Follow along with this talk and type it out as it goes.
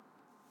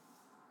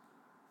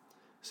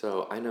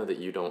So I know that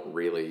you don't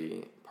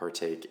really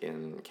partake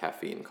in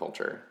caffeine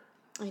culture.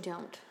 I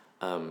don't.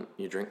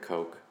 You drink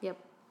Coke. Yep.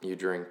 You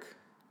drink...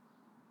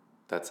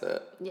 That's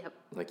it. Yep.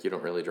 Like, you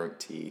don't really drink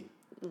tea.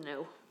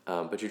 No.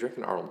 But you drink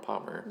an Arnold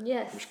Palmer.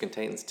 Yes. Which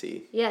contains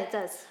tea. Yeah, it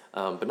does.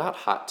 But not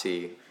hot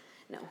tea.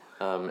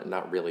 No.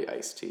 Not really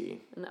iced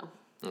tea. No.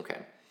 Okay.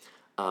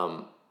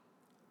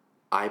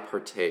 I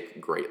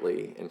partake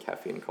greatly in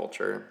caffeine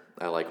culture.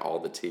 I like all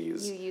the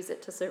teas. You use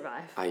it to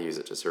survive. I use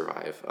it to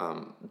survive.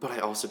 But I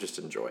also just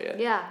enjoy it.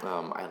 Yeah.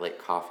 I like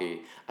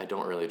coffee. I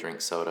don't really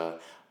drink soda.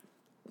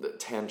 The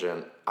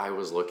tangent, I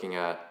was looking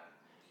at...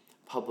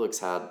 Publix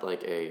had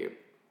like a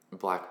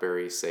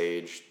blackberry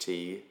sage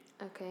tea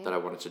Okay. that I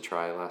wanted to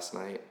try last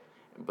night.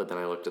 But then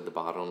I looked at the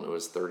bottle and it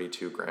was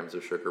 32 grams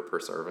of sugar per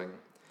serving.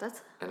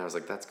 And I was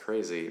like, that's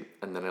crazy.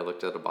 And then I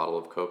looked at a bottle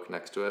of Coke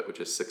next to it, which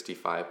is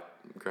 65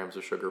 grams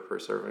of sugar per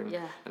serving.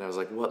 Yeah. And I was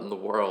like, what in the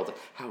world?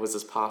 How is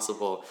this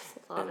possible?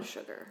 It's a lot of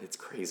sugar. It's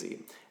crazy.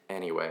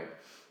 Anyway,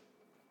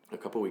 a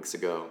couple weeks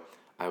ago,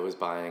 I was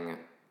buying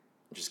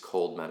just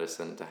cold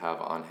medicine to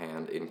have on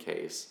hand in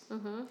case.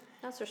 Mm-hmm.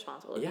 That's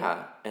responsible.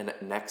 Yeah. And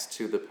next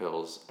to the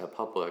pills at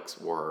Publix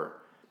were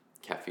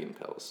caffeine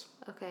pills.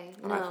 Okay.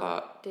 And no. I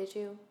thought... Did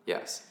you?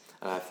 Yes.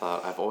 And I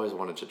thought, I've always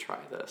wanted to try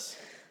this.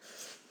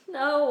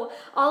 No.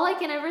 All I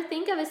can ever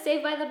think of is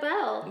Saved by the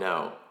Bell.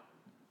 No.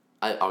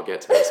 I'll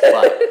get to this,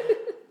 but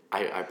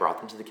I brought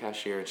them to the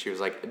cashier and she was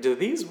like, do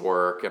these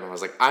work? And I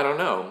was like, I don't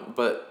know,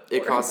 but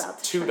it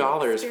costs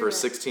 $2 for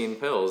 16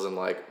 pills, and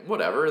like,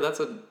 whatever, that's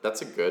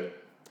a good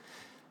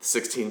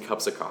 16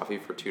 cups of coffee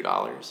for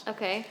 $2.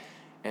 Okay.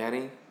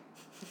 Annie,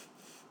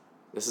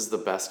 this is the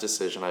best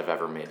decision I've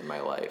ever made in my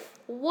life.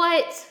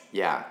 What?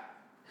 Yeah.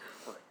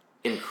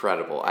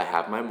 Incredible. I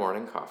have my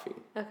morning coffee.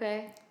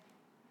 Okay.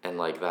 And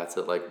like, that's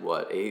at like,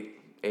 what, 8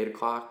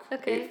 o'clock?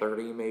 Okay.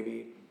 8:30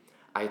 maybe?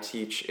 I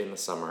teach in the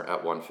summer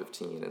at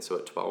 1:15, and so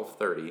at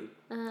 12:30,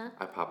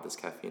 I pop this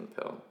caffeine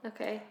pill.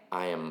 Okay.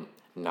 I am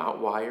not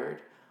wired.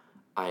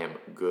 I am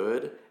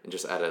good, and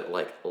just at a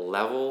like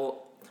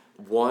level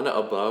 1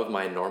 above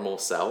my normal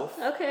self.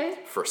 Okay.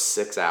 For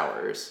 6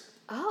 hours.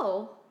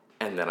 Oh.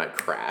 And then I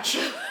crash.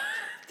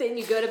 Then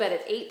you go to bed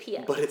at 8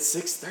 p.m. But it's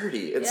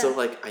 6:30, and so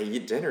like I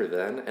eat dinner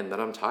then, and then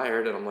I'm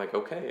tired, and I'm like,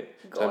 okay,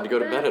 time to go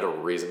to bed at a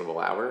reasonable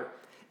hour.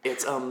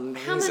 It's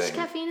amazing. How much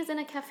caffeine is in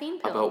a caffeine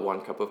pill? About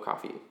 1 cup of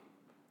coffee.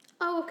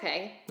 Oh,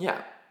 okay.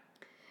 Yeah.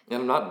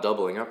 And I'm not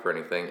doubling up or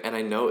anything. And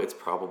I know it's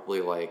probably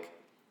like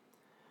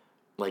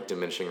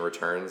diminishing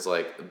returns.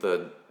 Like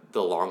the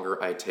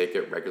longer I take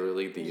it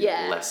regularly, the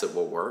less it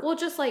will work. Well,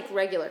 just like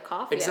regular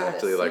coffee.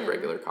 Exactly, like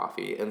regular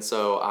coffee. And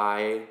so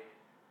I'm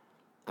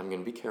going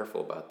to be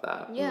careful about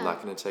that. Yeah. I'm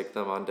not going to take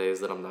them on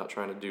days that I'm not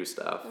trying to do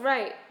stuff.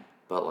 Right.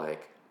 But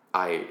like,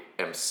 I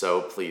am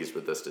so pleased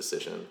with this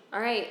decision. All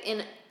right,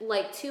 in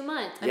like 2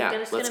 months, I'm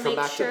let's gonna come make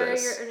back sure to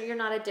this. you're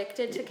not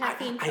addicted to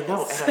caffeine pills. I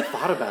know, and I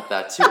thought about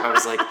that too. I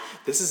was like,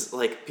 this is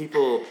like,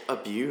 people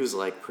abuse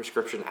like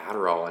prescription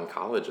Adderall in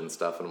college and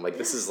stuff, and I'm like,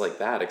 this is like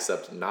that,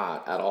 except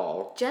not at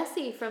all.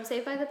 Jesse from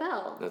Saved by the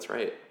Bell. That's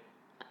right.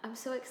 I'm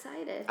so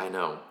excited. I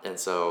know, and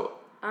so...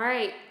 All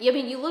right, I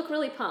mean, you look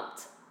really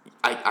pumped.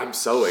 I'm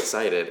so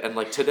excited, and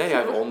like today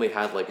I've only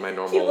had like my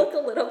normal... You look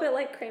a little bit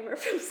like Kramer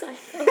from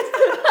Seinfeld.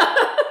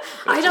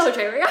 I know,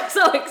 Kramer, I'm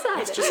so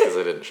excited. It's just because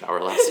I didn't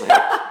shower last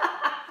night.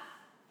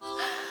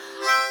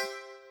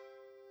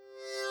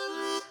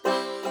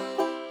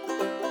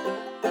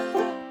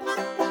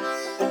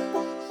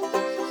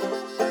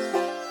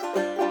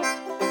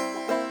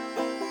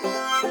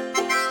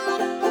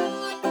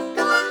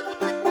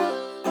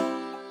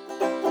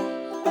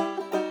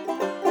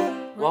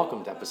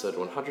 Welcome to episode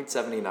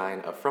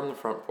 179 of From the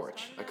Front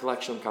Porch, a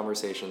collection of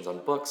conversations on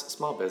books,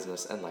 small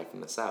business, and life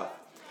in the South.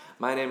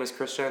 My name is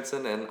Chris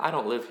Jansen, and I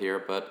don't live here,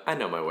 but I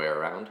know my way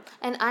around.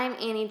 And I'm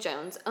Annie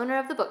Jones, owner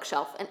of The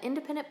Bookshelf, an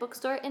independent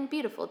bookstore in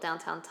beautiful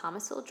downtown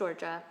Thomasville,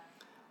 Georgia.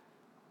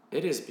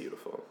 It is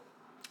beautiful.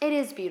 It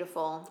is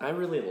beautiful. I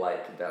really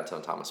like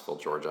downtown Thomasville,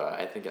 Georgia.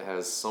 I think it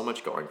has so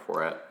much going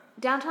for it.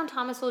 Downtown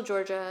Thomasville,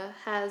 Georgia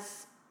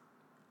has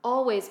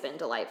always been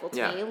delightful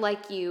to me.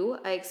 Like you,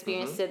 I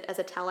experienced it as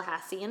a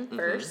Tallahassean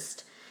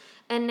first,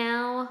 and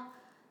now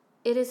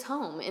it is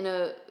home in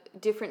a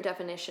different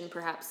definition,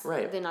 perhaps,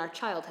 than our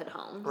childhood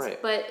homes.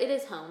 Right. But it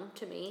is home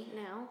to me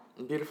now.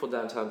 Beautiful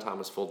downtown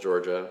Thomasville,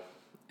 Georgia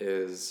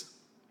is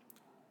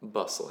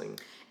bustling.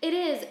 It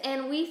is,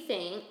 and we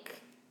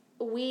think,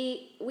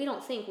 we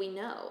don't think we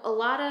know. A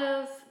lot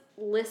of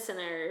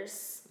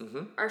listeners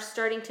are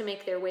starting to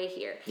make their way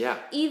here. Yeah.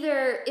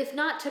 Either, if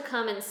not to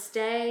come and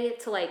stay,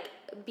 to like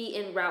be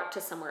en route to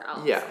somewhere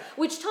else. Yeah.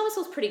 Which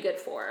Thomasville's pretty good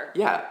for.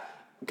 Yeah.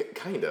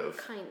 Kind of.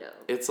 Kind of.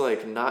 It's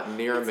like not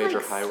near a major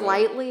highway.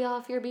 Slightly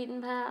off your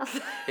beaten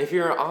path. If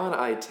you're on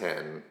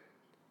I-10,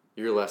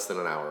 you're less than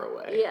an hour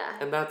away. Yeah.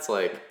 And that's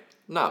like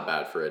not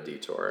bad for a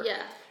detour.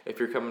 Yeah. If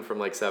you're coming from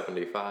like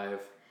 75,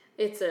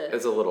 it's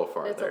a little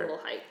farther. It's a little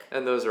hike.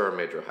 And those are our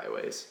major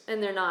highways.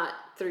 And they're not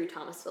through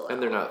Thomasville.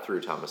 And they're not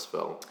through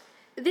Thomasville.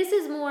 This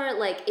is more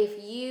like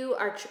if you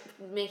are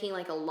making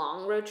like a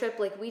long road trip.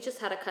 Like we just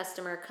had a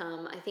customer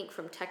come, I think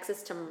from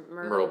Texas to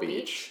Myrtle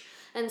Beach.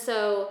 And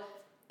so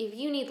if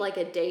you need like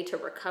a day to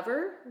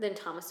recover, then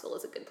Thomasville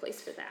is a good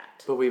place for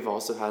that. But we've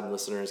also had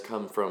listeners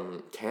come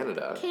from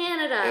Canada.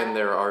 Canada. In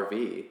their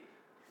RV.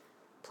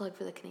 Plug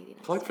for the Canadian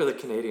Ice Plug for the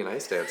Canadian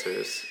Ice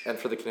Dancers and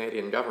for the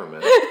Canadian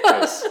government.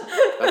 That's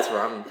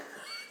where I'm...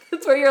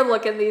 That's where you're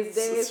looking these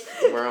days.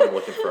 That's where I'm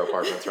looking for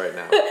apartments right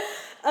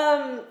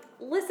now.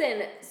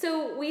 Listen,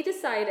 so we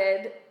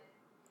decided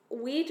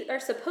we are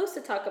supposed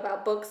to talk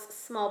about books,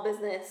 small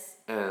business,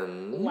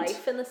 and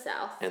life in the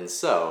South. And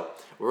so,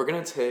 we're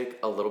going to take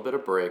a little bit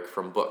of break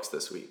from books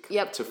this week.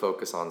 Yep. To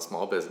focus on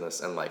small business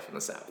and life in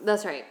the South.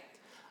 That's right.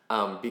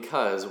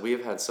 Because we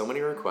have had so many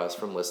requests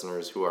from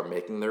listeners who are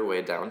making their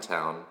way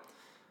downtown.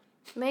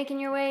 Making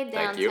your way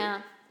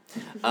downtown.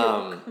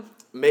 Thank you.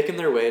 Making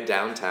their way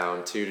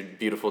downtown to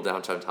beautiful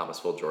downtown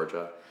Thomasville,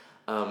 Georgia,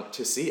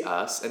 to see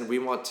us, and we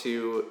want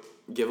to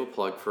give a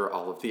plug for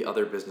all of the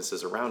other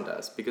businesses around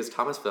us, because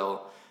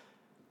Thomasville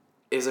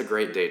is a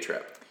great day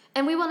trip.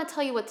 And we want to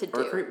tell you what to do.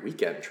 Or a great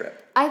weekend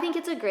trip. I think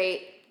it's a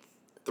great...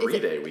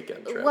 3-day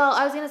weekend trip. Well,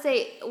 I was going to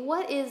say,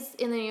 what is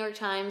in the New York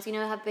Times? You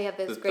know how they have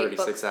those great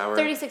books. 36 hours?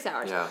 36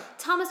 hours. Yeah.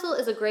 Thomasville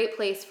is a great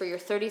place for your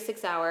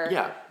 36-hour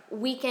yeah.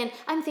 weekend.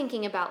 I'm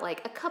thinking about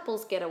like a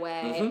couple's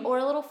getaway or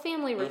a little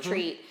family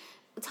retreat.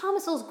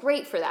 Thomasville's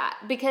great for that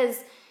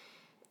because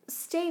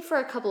stay for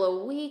a couple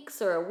of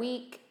weeks or a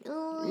week.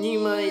 You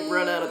might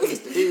run out of things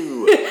to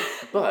do.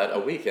 But a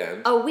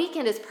weekend. A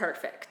weekend is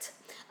perfect.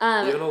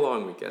 Even a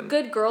long weekend.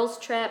 Good girls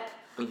trip.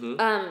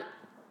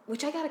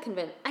 Which I gotta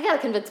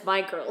convince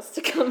my girls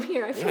to come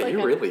here. I feel like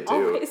I'm really do.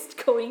 Always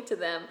going to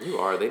them. You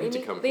are. They need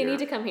to come here. They need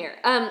to come here.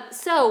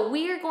 So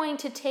we are going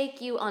to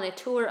take you on a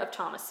tour of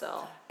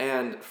Thomasville.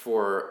 And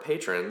for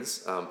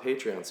patrons,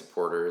 Patreon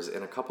supporters,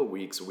 in a couple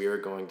weeks, we are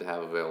going to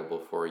have available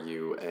for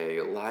you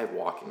a live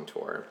walking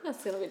tour.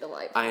 That's gonna be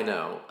delightful. I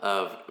know,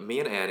 of me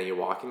and Annie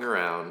walking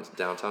around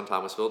downtown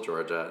Thomasville,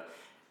 Georgia,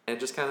 and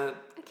just kind of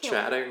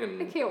chatting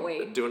and I can't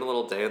wait. Doing a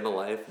little day in the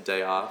life,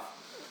 day off.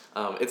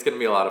 It's going to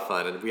be a lot of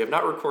fun, and we have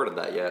not recorded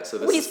that yet.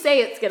 So we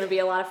say it's going to be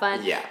a lot of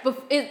fun. Yeah. But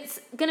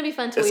it's going to be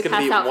fun till we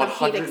pass out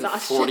from heat exhaustion.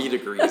 It's going to be 140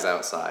 degrees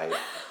outside.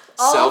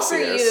 All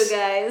Celsius. for you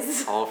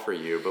guys. All for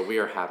you, but we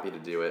are happy to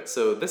do it.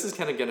 So this is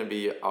kind of going to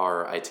be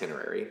our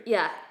itinerary.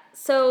 Yeah.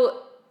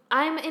 So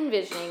I'm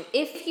envisioning,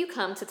 if you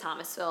come to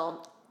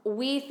Thomasville,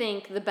 we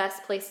think the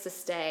best place to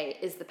stay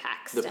is the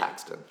Paxton. The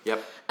Paxton,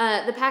 yep.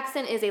 The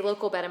Paxton is a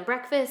local bed and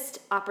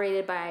breakfast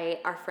operated by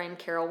our friend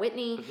Carol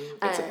Whitney.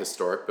 It's a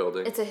historic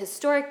building. It's a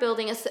historic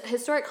building, a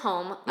historic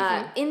home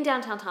in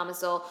downtown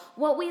Thomasville.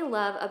 What we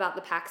love about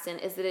the Paxton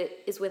is that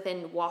it is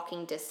within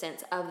walking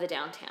distance of the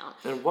downtown.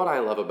 And what I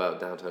love about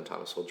downtown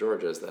Thomasville,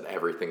 Georgia, is that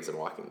everything's in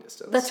walking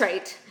distance. That's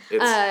right.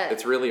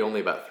 It's really only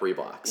about 3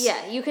 blocks.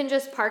 Yeah, you can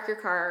just park your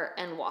car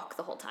and walk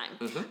the whole time.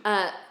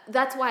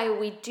 That's why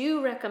we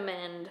do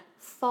recommend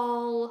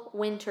fall,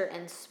 winter,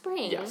 and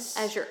spring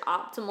as your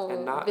optimal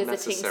and not visiting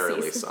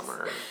necessarily seasons.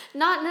 Summer.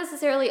 Not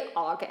necessarily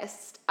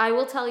August. I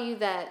will tell you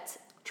that.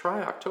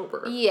 Try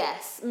October.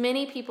 Yes,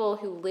 many people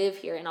who live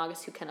here in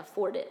August who can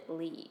afford it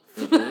leave.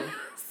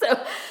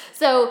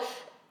 So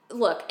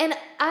look, and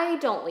I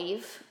don't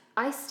leave.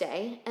 I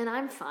stay, and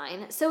I'm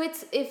fine. So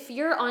it's if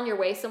you're on your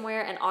way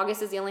somewhere and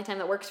August is the only time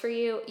that works for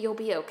you, you'll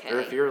be okay. Or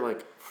if you're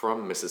like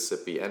from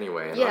Mississippi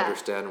anyway and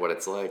understand what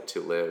it's like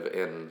to live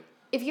in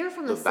if you're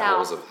from the South,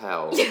 bowels of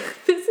hell.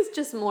 This is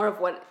just more of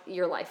what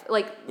your life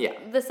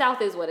the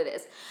South is what it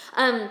is.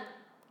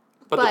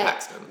 But the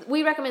Paxton.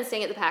 We recommend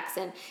staying at the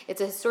Paxton.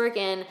 It's a historic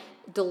inn,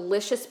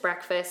 delicious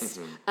breakfast,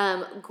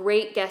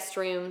 great guest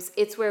rooms.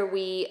 It's where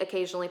we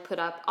occasionally put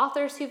up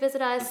authors who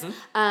visit us.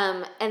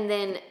 And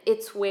then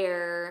it's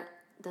where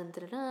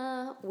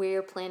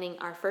we're planning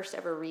our first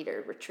ever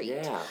reader retreat.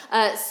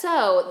 Yeah.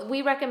 So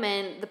we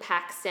recommend the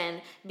Paxton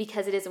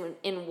because it is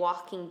in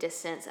walking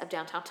distance of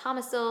downtown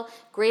Thomasville,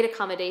 great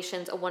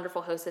accommodations, a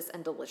wonderful hostess,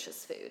 and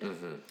delicious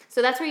food.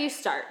 So that's where you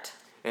start.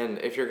 And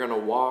if you're going to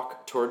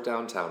walk toward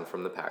downtown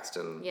from the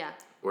Paxton,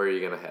 where are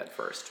you going to head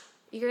first?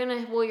 You're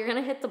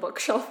gonna hit the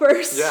bookshelf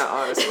first. Yeah,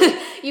 honestly.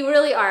 You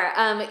really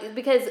are.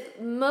 Because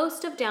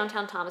most of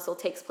downtown Thomasville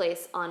takes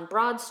place on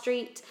Broad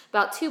Street,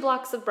 about 2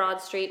 blocks of Broad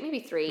Street,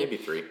 maybe 3. Maybe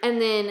 3.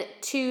 And then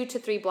 2 to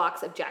 3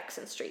 blocks of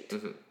Jackson Street.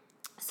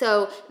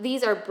 So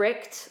these are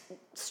bricked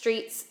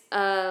streets,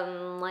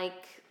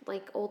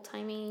 like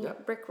old-timey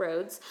brick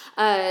roads.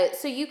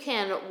 So you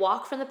can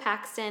walk from the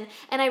Paxton,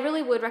 and I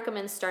really would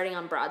recommend starting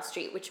on Broad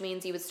Street, which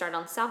means you would start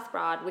on South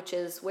Broad, which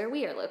is where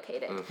we are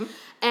located.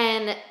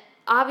 And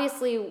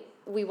obviously,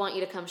 we want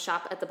you to come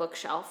shop at the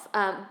bookshelf,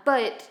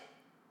 but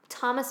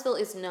Thomasville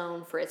is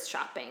known for its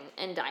shopping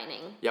and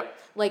dining. Yep.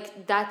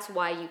 Like, that's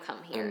why you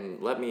come here.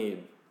 And let me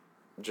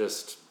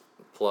just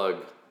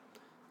plug,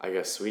 I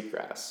guess,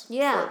 Sweetgrass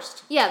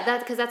first. Yeah,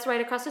 because that's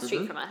right across the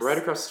street from us. Right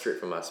across the street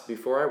from us.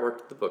 Before I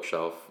worked at the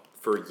bookshelf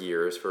for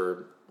years,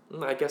 for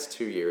I guess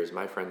 2 years,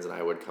 my friends and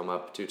I would come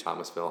up to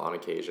Thomasville on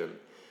occasion,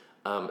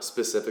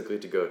 specifically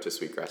to go to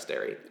Sweetgrass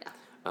Dairy.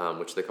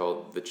 which they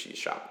call the Cheese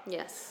Shop.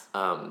 Yes.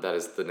 That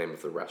is the name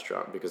of the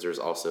restaurant, because there's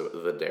also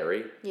the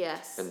Dairy.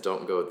 Yes. And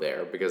don't go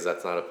there, because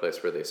that's not a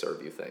place where they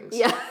serve you things.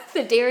 Yeah,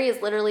 the dairy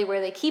is literally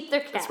where they keep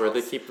their cows. That's where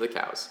they keep the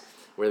cows,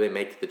 where they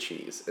make the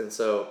cheese. And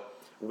so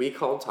we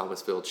called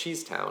Thomasville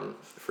Cheesetown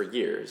for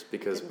years,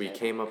 because we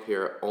came up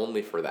here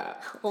only for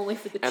that. Only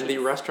for the cheese. And the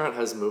restaurant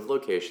has moved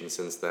locations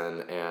since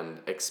then and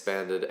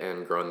expanded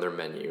and grown their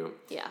menu.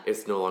 Yeah.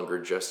 It's no longer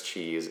just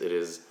cheese. It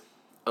is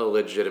a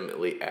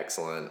legitimately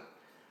excellent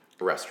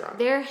restaurant.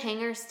 Their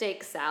hanger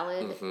steak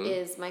salad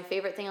is my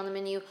favorite thing on the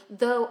menu.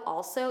 Though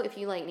also, if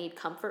you need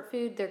comfort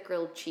food, their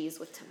grilled cheese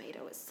with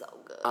tomato is so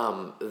good.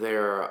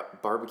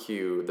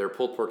 Their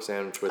pulled pork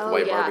sandwich with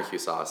white barbecue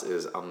sauce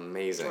is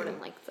amazing.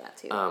 Jordan likes that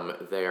too.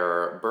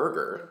 Their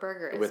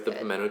burger is with the good.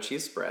 pimento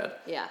cheese spread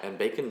Yeah. and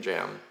bacon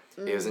jam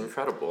is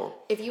incredible.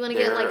 If you want to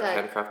get Their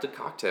handcrafted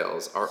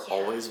cocktails are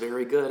always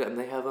very good, and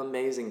they have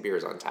amazing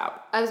beers on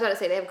tap. I was about to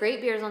say, they have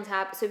great beers on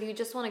tap. So if you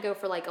just want to go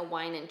for a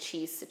wine and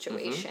cheese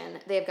situation,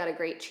 they've got a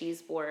great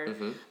cheese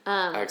board.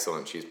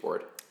 Excellent cheese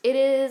board. It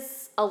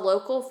is a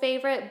local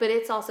favorite, but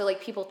it's also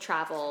people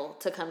travel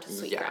to come to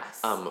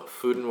Sweetgrass.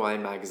 Food and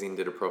Wine magazine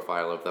did a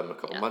profile of them a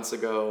couple months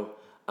ago.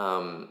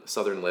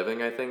 Southern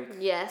Living, I think.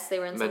 Yes, they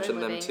were in Southern Living.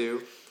 Mentioned them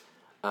too.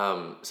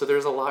 So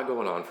there's a lot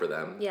going on for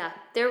them. Yeah,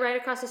 they're right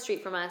across the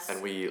street from us.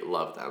 And we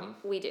love them.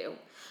 We do.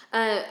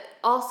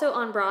 Also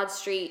on Broad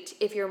Street,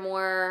 if you're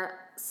more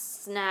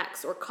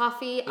snacks or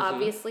coffee,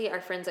 obviously our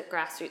friends at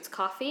Grassroots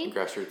Coffee.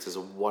 Grassroots is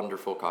a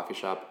wonderful coffee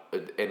shop.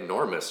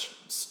 Enormous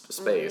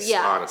space,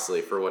 honestly,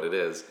 for what it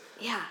is.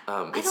 Yeah.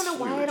 I don't know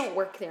why I don't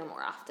work there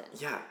more often.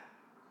 Yeah.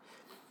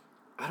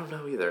 I don't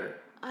know either.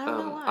 I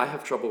don't know why. I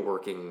have trouble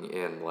working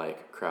in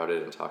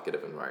crowded and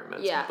talkative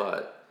environments. Yeah.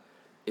 But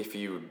if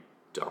you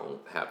don't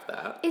have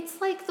that.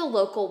 It's like the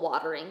local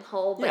watering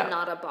hole, but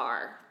not a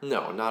bar.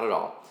 No, not at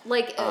all.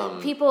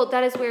 People,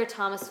 that is where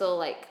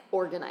Thomasville,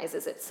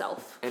 organizes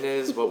itself. And it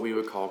is what we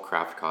would call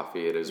craft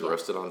coffee. It is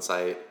roasted on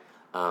site.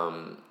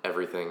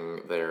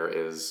 Everything there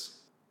is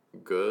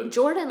good.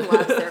 Jordan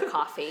loves their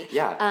coffee.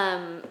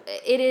 Yeah.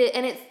 It is,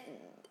 and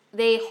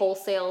they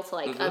wholesale to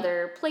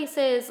other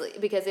places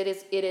because it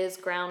is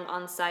ground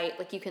on site.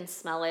 You can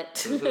smell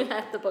it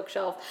at the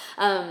bookshelf.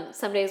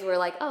 Some days we're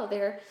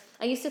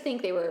I used to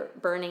think they were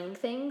burning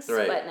things,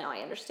 but now I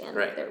understand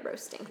that they're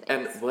roasting things.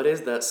 And what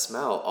is that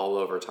smell all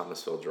over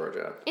Thomasville,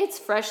 Georgia? It's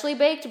freshly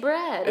baked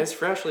bread. It's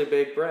freshly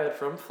baked bread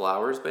from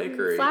Flowers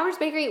Bakery. Flowers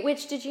Bakery,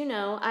 which did you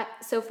know?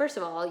 So first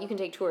of all, you can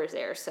take tours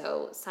there,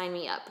 so sign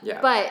me up.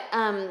 Yeah. But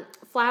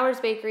Flowers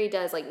Bakery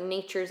does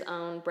nature's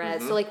own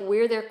bread. So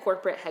we're their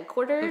corporate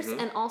headquarters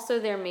and also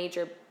their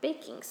major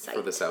baking site.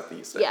 For the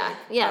Southeast, I think.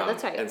 Yeah,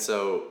 that's right. And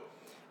so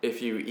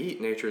if you eat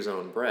nature's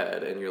own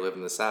bread and you live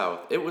in the South,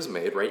 it was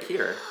made right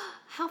here.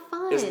 How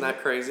fun. Isn't that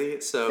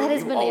crazy? So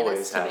you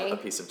always have a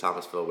piece of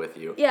Thomasville with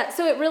you. Yeah,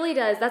 so it really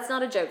does. That's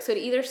not a joke. So it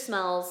either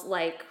smells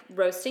like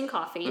roasting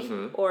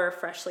coffee or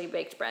freshly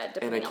baked bread,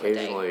 depending on the day.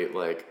 And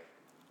occasionally,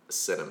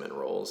 cinnamon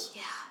rolls.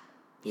 Yeah.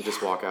 You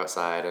just walk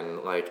outside and,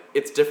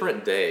 it's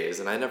different days,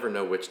 and I never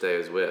know which day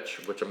is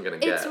which I'm going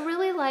to get. It's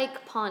really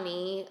like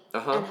Pawnee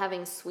and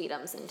having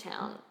Sweetums in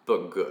town.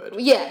 But good.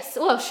 Yes,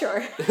 well,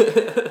 sure.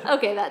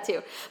 Okay, that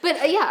too. But,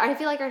 I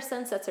feel like our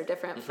sunsets are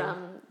different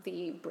from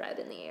the bread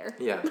in the air.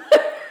 Yeah.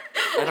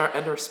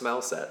 and our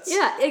smell sets.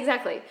 Yeah,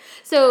 exactly.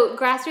 So,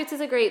 Grassroots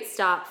is a great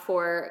stop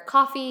for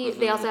coffee.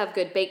 They also have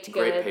good baked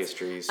goods. Great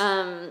pastries.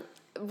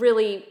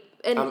 Really...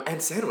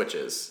 And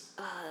sandwiches.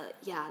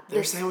 Yeah.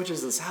 Their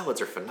sandwiches and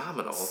salads are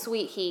phenomenal.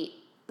 Sweet Heat.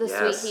 The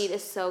Sweet Heat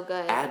is so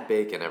good. Add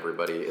bacon,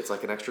 everybody. It's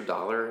an extra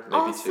 $1, maybe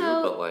also,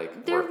 $2,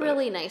 but they're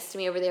really nice to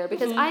me over there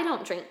because I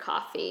don't drink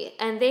coffee,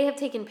 and they have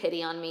taken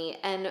pity on me.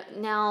 And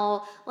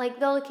now,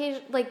 they'll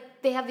occasionally,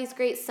 they have these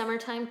great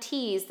summertime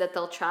teas that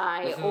they'll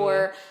try,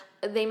 or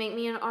they make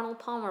me an Arnold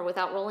Palmer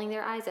without rolling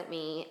their eyes at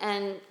me,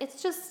 and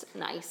it's just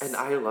nice. And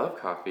I love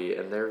coffee,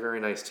 and they're very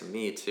nice to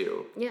me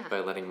too. Yeah.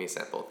 By letting me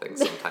sample things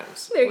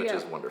sometimes, which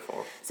is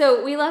wonderful.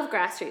 So we love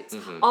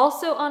Grassroots.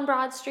 Also on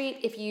Broad Street,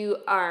 if you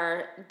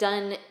are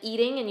done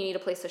eating and you need a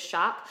place to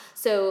shop,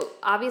 so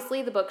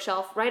obviously the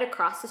bookshelf right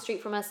across the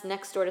street from us,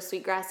 next door to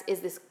Sweetgrass, is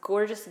this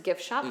gorgeous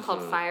gift shop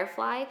called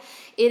Firefly.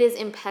 It is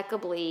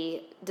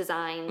impeccably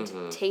designed,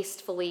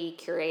 tastefully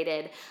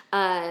curated.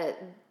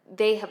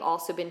 They have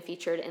also been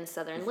featured in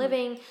Southern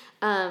Living.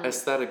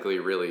 Aesthetically,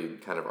 really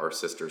kind of our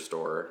sister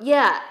store.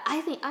 Yeah,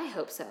 I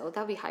hope so.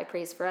 That would be high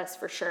praise for us,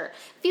 for sure.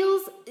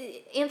 Feels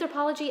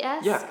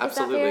Anthropology-esque, yeah,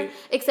 absolutely. Is that fair?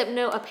 Except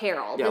no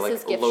apparel. Yeah,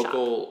 this is gift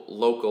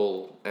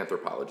local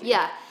Anthropology.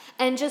 Yeah,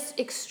 and just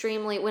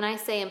extremely, when I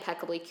say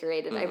impeccably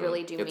curated, I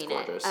really do mean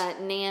gorgeous. it.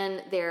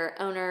 Nan, their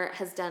owner,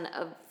 has done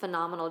a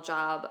phenomenal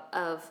job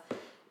of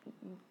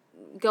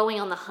going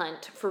on the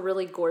hunt for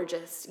really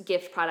gorgeous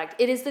gift product.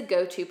 It is the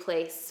go-to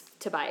place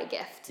to buy a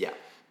gift. Yeah.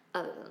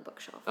 Other than the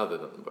bookshelf.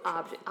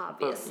 But,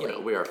 Obviously.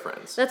 we are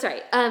friends. That's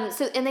right.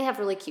 And they have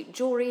really cute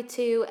jewelry,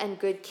 too, and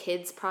good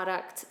kids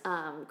product,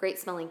 great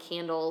smelling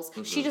candles.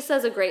 Mm-hmm. She just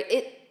does a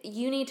great...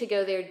 You need to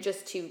go there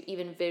just to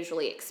even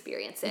visually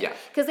experience it. Yeah.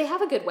 Because they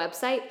have a good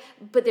website,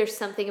 but there's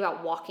something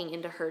about walking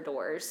into her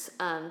doors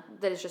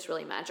that is just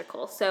really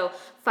magical. So,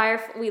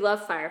 we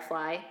love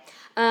Firefly.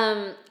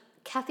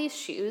 Kathy's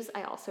Shoes,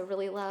 I also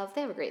really love.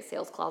 They have a great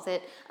sales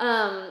closet.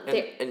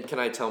 And can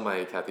I tell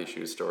my Kathy's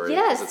Shoes story?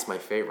 Yes. Because it's my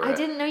favorite. I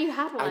didn't know you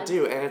had one. I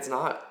do, and it's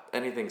not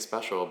anything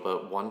special,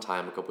 but one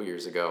time, a couple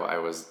years ago,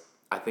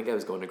 I think I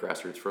was going to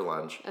Grassroots for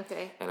lunch.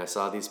 Okay. And I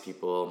saw these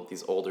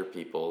older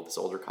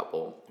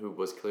couple, who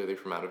was clearly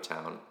from out of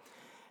town.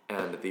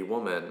 And the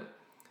woman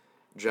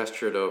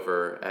gestured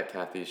over at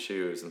Kathy's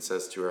Shoes and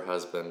says to her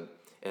husband,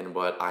 in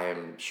what I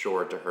am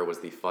sure to her was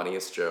the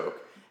funniest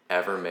joke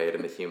ever made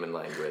in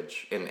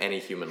any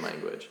human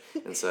language,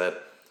 and said,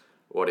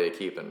 "What do you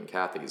keep in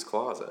Kathy's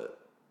closet?"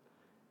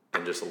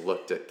 And just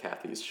looked at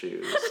Kathy's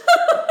shoes.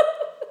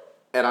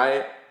 And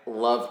I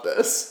love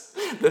this.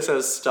 This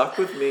has stuck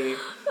with me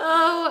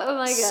oh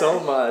my God. So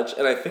much,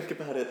 and I think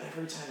about it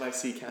every time I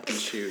see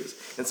Kathy's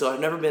Shoes. And so I've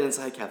never been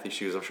inside Kathy's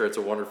Shoes. I'm sure it's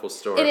a wonderful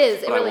store. It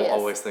is, but it really I will is.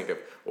 always think of,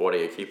 what do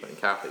you keep in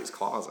Kathy's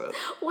closet?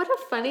 What a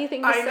funny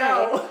thing to say. I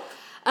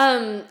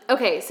know.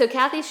 Okay, so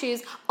Kathy's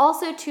Shoes.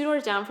 Also, 2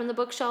 doors down from the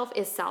bookshelf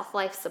is South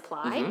Life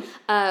Supply.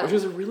 Mm-hmm. Which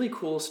is a really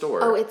cool store.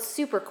 Oh, it's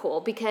super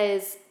cool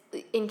because,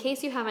 in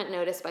case you haven't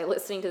noticed by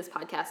listening to this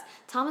podcast,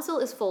 Thomasville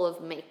is full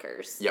of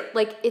makers. Yep.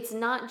 Like, it's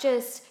not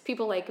just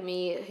people like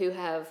me who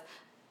have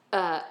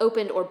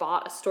opened or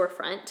bought a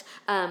storefront.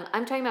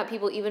 I'm talking about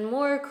people even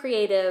more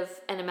creative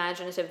and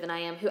imaginative than I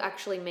am who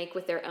actually make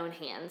with their own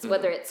hands,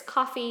 whether it's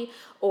coffee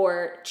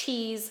or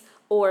cheese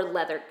or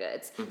leather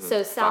goods. Mm-hmm.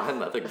 So fine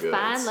leather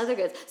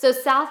goods. So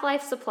South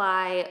Life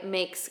Supply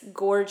makes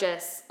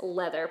gorgeous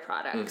leather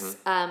products.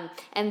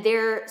 And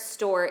their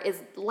store is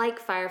like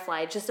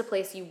Firefly, just a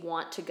place you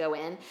want to go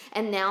in.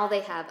 And now they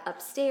have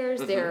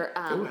upstairs. They're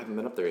I haven't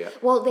been up there yet.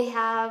 Well,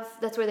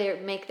 that's where they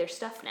make their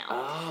stuff now.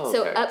 Oh,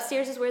 so okay.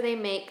 Upstairs is where they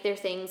make their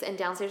things, and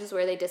downstairs is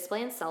where they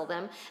display and sell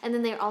them. And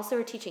then they also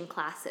are teaching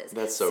classes.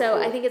 That's so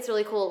cool. I think it's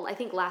really cool. I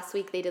think last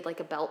week they did like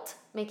a belt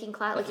making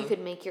class. Like you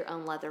could make your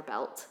own leather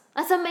belt.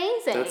 That's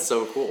amazing. That's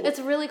so cool. It's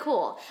really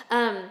cool.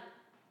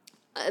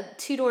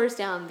 2 doors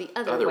down the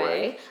other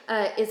way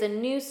is a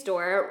new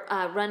store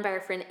run by our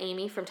friend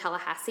Amy from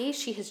Tallahassee.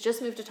 She has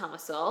just moved to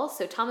Thomasville,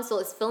 so Thomasville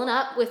is filling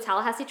up with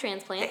Tallahassee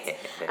transplants.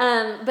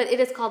 But it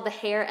is called The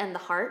Hair and the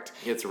Heart.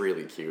 It's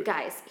really cute.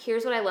 Guys,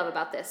 here's what I love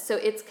about this. So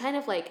it's kind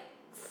of like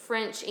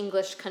French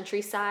English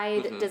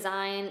countryside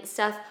design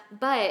stuff,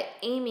 but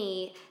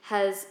Amy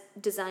has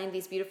designed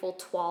these beautiful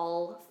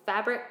toile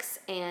fabrics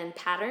and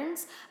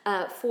patterns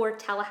for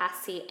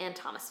Tallahassee and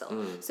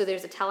Thomasville. So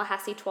there's a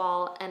Tallahassee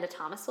toile and a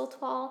Thomasville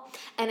toile,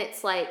 and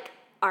it's like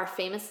our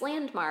famous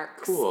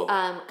landmarks,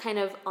 kind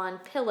of on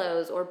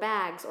pillows or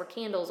bags or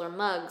candles or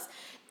mugs.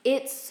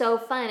 It's so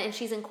fun, and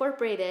she's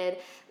incorporated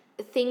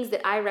things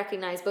that I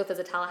recognize both as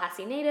a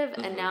Tallahassee native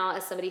and now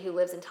as somebody who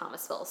lives in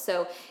Thomasville.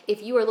 So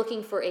if you are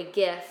looking for a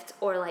gift,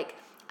 or like,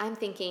 I'm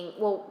thinking,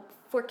 well,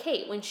 for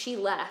Kate, when she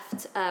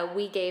left,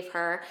 we gave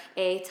her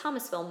a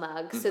Thomasville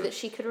mug so that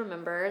she could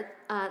remember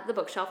the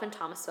bookshelf in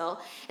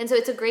Thomasville. And so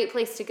it's a great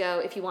place to go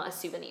if you want a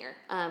souvenir,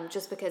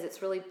 just because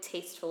it's really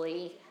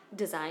tastefully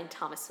designed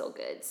Thomasville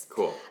goods.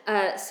 Cool.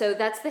 So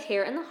that's The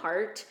Hair and the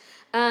Heart.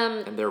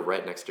 And they're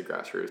right next to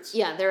Grassroots.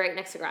 Yeah, they're right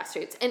next to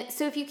Grassroots. And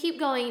so if you keep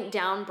going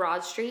down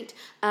Broad Street,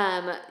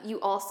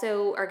 you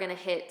also are going to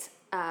hit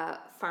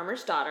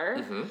Farmer's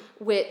Daughter,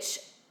 which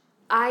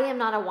I am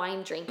not a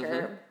wine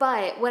drinker,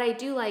 but what I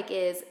do like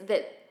is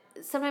that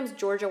sometimes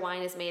Georgia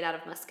wine is made out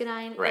of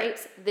muscadine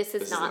grapes. This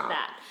is not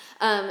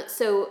that.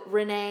 So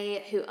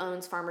Renee, who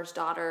owns Farmer's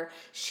Daughter,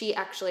 she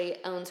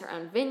actually owns her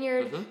own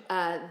vineyard.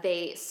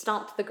 They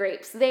stomp the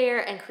grapes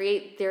there and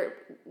create their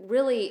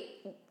really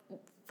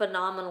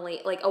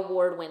phenomenally, like,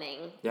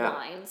 award-winning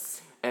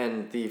wines.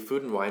 And the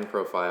food and wine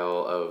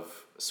profile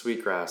of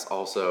Sweetgrass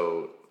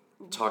also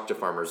talked to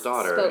Farmer's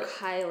Daughter.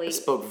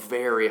 Spoke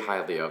very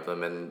highly of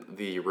them, and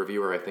the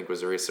reviewer, I think,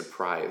 was very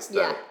surprised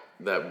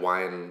that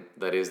wine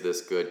that is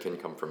this good can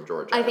come from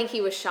Georgia. I think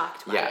he was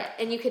shocked by it,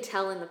 and you could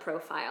tell in the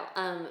profile.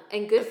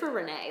 And good for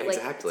Renee,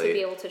 exactly. Like, to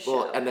be able to show.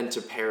 Well, and then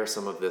to pair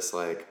some of this,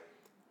 like,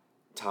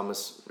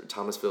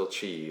 Thomasville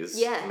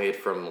cheese made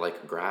from,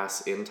 like,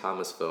 grass in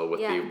Thomasville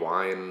with the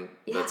wine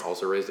that's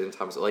also raised in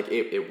Thomasville. Like,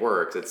 it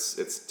works. It's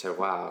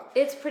terroir.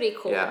 It's pretty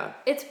cool. Yeah.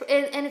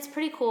 It's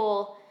pretty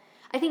cool.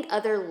 I think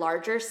other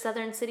larger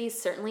southern cities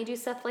certainly do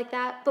stuff like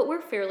that, but we're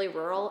fairly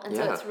rural, and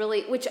so it's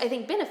really, which I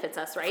think benefits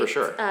us, right? For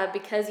sure.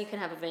 Because you can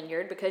have a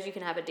vineyard, because you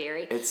can have a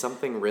dairy. It's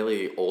something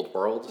really old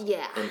world.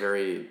 Yeah. And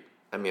very,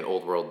 I mean,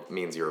 old world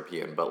means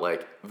European, but,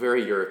 like,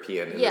 very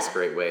European in this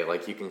great way.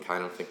 Like, you can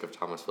kind of think of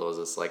Thomasville as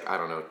this, like, I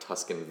don't know,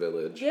 Tuscan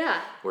village. Yeah.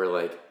 Where,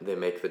 like, they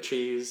make the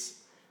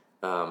cheese,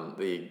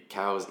 the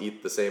cows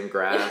eat the same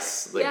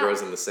grass that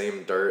grows in the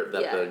same dirt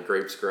that the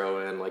grapes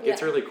grow in. Like,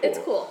 it's really cool. It's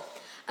cool.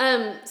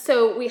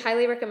 So we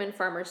highly recommend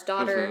Farmer's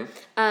Daughter.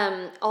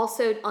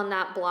 Also on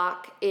that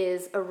block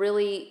is a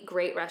really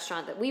great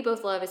restaurant that we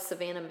both love is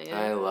Savannah Moon.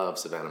 I love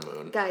Savannah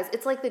Moon. Guys,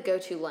 it's like the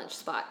go-to lunch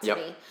spot to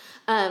me.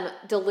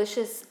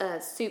 Delicious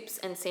soups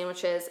and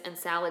sandwiches and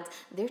salads.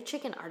 Their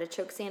chicken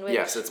artichoke sandwich.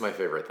 Yes, it's my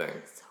favorite thing.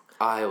 So good.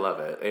 I love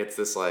it. It's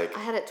this like...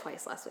 I had it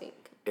twice last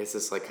week. It's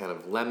this like kind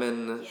of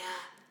lemon...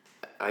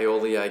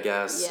 aioli, I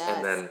guess,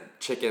 and then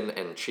chicken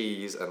and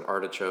cheese and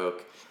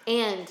artichoke.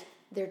 And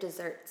their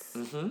desserts.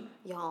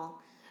 Y'all.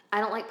 I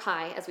don't like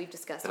pie, as we've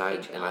discussed on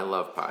Patreon. And I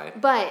love pie.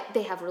 But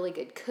they have really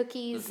good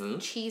cookies,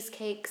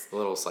 cheesecakes.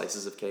 Little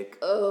slices of cake.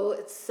 Oh,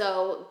 it's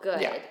so good.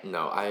 Yeah,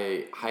 no,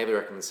 I highly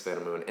recommend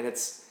Savannah Moon. And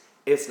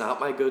it's not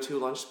my go-to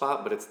lunch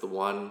spot, but it's the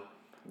one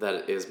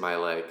that is my,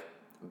 like,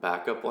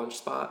 backup lunch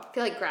spot. I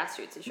feel like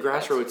Grassroots is your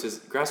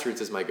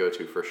Grassroots is my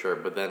go-to for sure,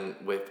 but then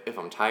if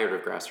I'm tired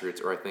of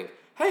Grassroots or I think,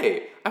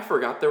 hey, I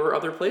forgot there were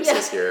other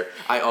places here,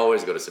 I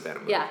always go to Savannah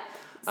Moon. Yeah.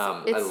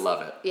 I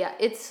love it. Yeah,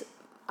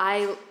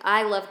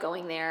 I love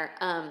going there.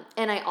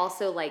 And I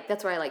also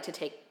that's where I like to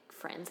take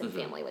friends and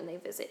family when they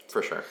visit.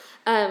 For sure.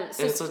 And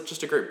it's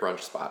just a great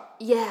brunch spot.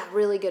 Yeah,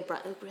 really good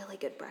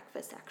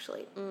breakfast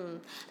actually.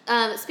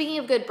 Speaking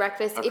of good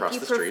breakfast, if you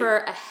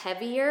prefer a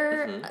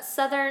heavier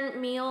Southern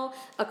meal,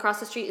 across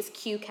the street is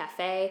Q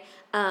Cafe.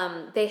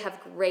 They have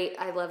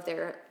I love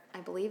their, I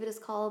believe it is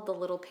called the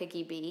Little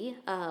Piggy Bee.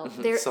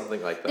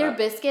 Something like that. Their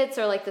biscuits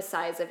are like the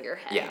size of your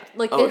head.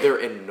 Yeah. They're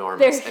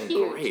enormous and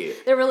huge.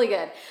 Great. They're really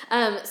good.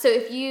 So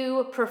if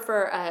you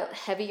prefer a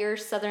heavier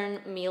Southern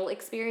meal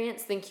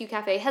experience, then Q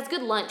Cafe has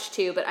good lunch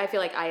too, but I feel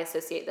like I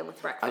associate them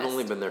with breakfast. I've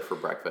only been there for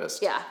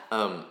breakfast. Yeah.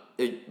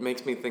 It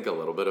makes me think a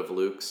little bit of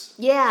Luke's.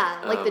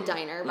 Yeah, like the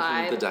diner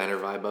vibe. The diner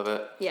vibe of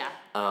it. Yeah.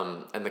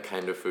 And the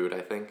kind of food,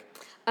 I think.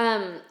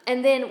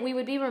 And then we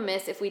would be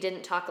remiss if we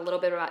didn't talk a little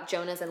bit about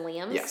Jonah's and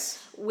Liam's.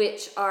 Yes.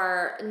 Which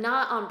are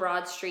not on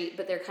Broad Street,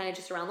 but they're kind of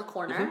just around the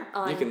corner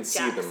on You can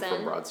Jackson. see them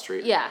from Broad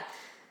Street. Yeah.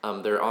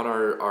 They're on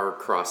our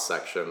cross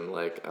section,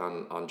 like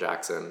on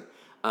Jackson.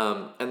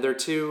 And they're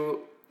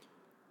two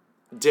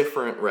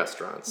different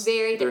restaurants.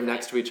 Very different. They're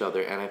next to each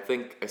other, and I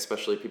think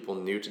especially people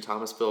new to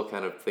Thomasville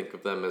kind of think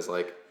of them as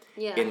like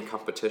in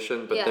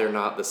competition, but they're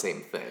not the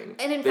same thing.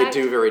 And in they fact,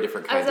 do very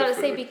different kinds of food. I was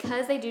about to say,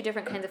 because they do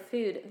different kinds of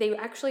food, they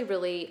actually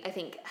really, I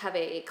think, have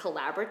a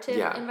collaborative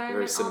environment.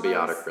 Very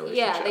symbiotic relationship.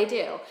 Yeah, they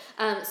do.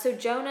 So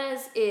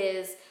Jonah's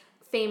is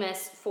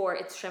famous for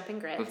its shrimp and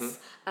grits.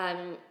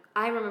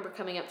 I remember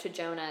coming up to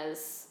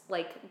Jonah's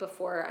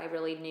before I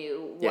really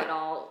knew what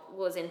all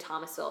was in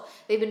Thomasville.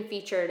 They've been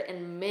featured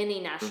in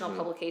many national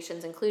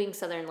publications, including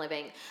Southern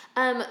Living.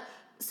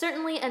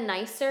 Certainly a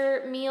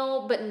nicer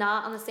meal, but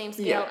not on the same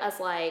scale as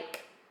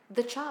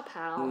the Chop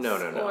House.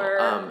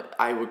 No.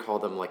 I would call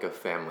them like a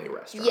family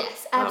restaurant.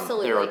 Yes,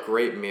 absolutely. They're a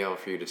great meal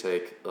for you to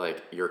take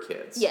your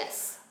kids.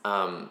 Yes.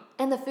 And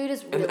the food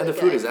is really good. And the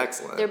food is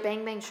excellent. Their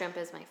Bang Bang Shrimp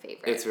is my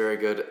favorite. It's very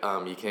good.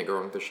 You can't go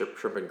wrong with the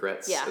shrimp and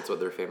grits. Yeah. That's what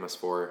they're famous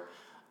for.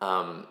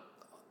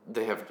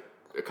 They have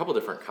a couple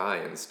different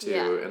kinds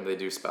too, and they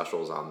do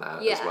specials on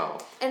that as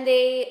well. And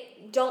they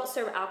don't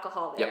serve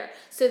alcohol there. Yep.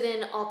 So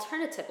then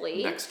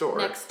alternatively, next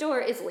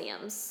door is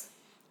Liam's.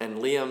 And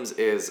Liam's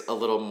is a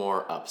little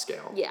more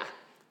upscale. Yeah.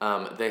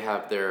 They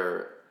have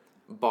their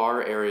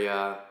bar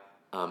area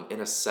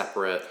in a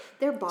separate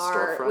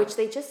storefront, which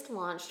they just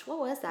launched. What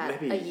was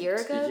that? Maybe a year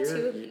ago?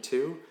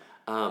 Two.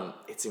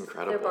 It's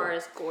incredible. Their bar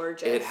is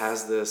gorgeous. It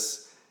has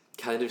this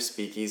kind of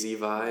speakeasy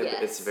vibe.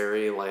 Yes. It's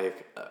very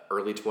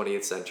early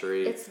 20th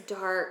century. It's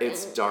dark.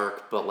 It's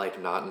dark, but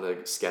not in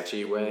a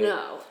sketchy way.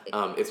 No.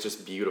 It's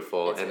just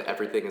beautiful, and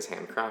everything is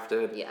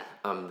handcrafted. Yeah.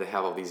 They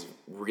have all these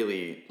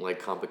really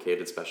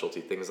complicated specialty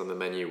things on the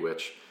menu,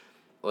 which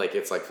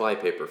it's like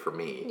flypaper for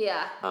me.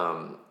 Yeah.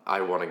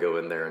 I want to go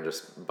in there and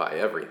just buy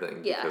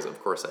everything because of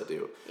course I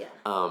do.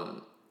 Yeah.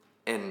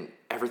 And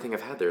everything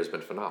I've had there has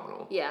been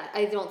phenomenal. Yeah,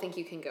 I don't think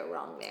you can go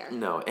wrong there.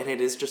 No, and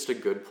it is just a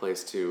good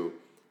place to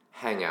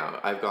hang out.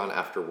 I've gone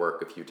after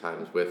work a few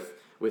times with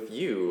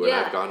you, and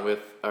I've gone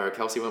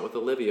Kelsey went with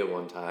Olivia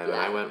one time, and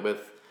I went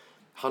with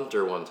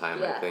Hunter one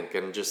time, I think,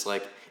 and just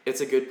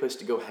it's a good place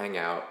to go hang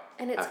out.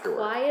 And it's after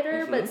quieter,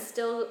 work. but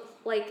still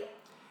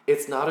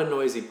It's not a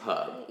noisy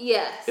pub.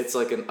 Yes. It's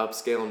like an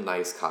upscale,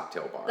 nice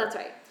cocktail bar. That's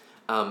right.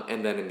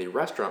 And then in the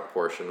restaurant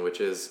portion, which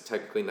is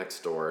technically next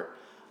door,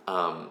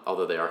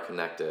 although they are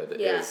connected,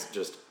 is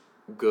just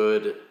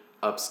good,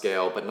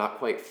 upscale, but not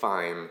quite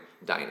fine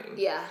dining.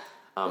 Yeah.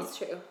 That's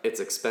true. It's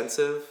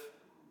expensive,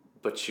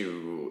 but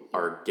you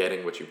are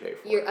getting what you pay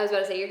for. I was about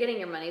to say, you're getting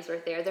your money's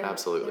worth there.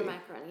 Absolutely. Their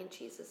macaroni and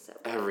cheese is so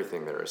good.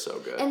 Everything there is so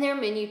good. And their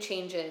menu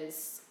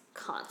changes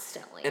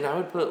constantly. And I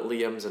would put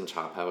Liam's and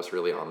Chop House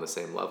really on the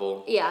same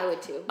level. Yeah, I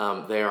would too.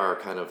 They are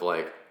kind of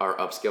our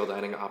upscale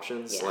dining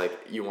options. Yeah.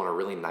 You want a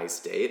really nice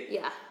date.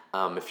 Yeah.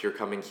 If you're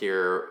coming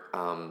here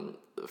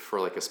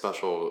for a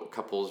special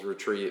couples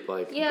retreat,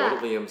 go to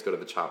Liam's, go to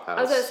the Chop House.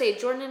 I was going to say,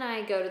 Jordan and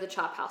I go to the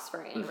Chop House for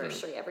our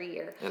anniversary every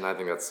year. And I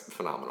think that's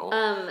phenomenal.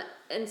 And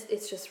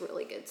it's just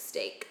really good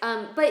steak.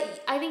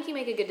 But I think you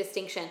make a good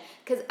distinction,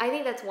 because I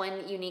think that's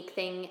one unique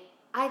thing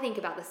I think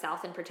about the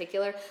South in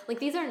particular. Like,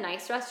 these are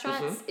nice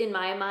restaurants in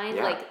my mind.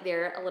 Yeah. Like,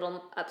 they're a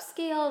little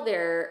upscale.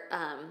 They're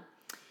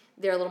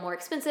a little more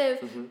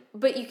expensive,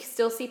 but you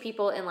still see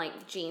people in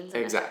like jeans.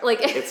 And exactly.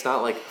 Like it's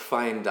not like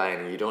fine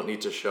dining. You don't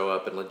need to show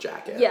up in a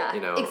jacket. Yeah,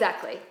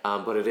 exactly.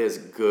 But it is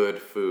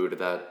good food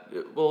that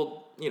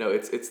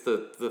it's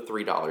the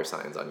 $3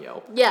 signs on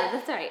Yelp. Yeah,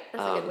 that's right.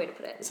 That's a good way to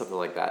put it. Something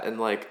like that, and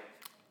like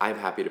I'm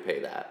happy to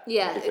pay that.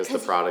 Yeah, because the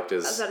product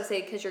is. I was about to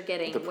say because you're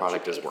getting the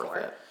product is worth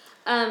it.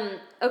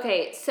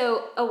 Okay,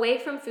 so away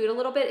from food a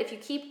little bit, if you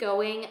keep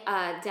going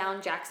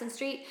down Jackson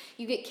Street,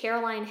 you get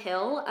Caroline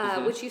Hill,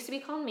 which used to be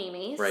called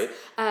Mimi's. Right.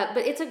 But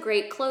it's a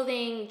great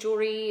clothing,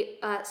 jewelry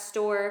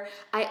store.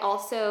 I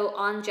also,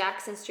 on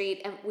Jackson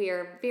Street, and we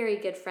are very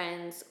good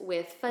friends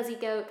with Fuzzy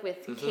Goat,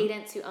 with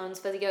Cadence, who owns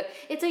Fuzzy Goat.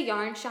 It's a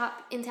yarn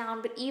shop in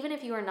town, but even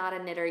if you are not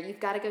a knitter, you've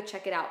got to go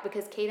check it out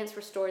because Cadence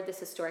restored this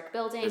historic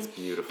building. It's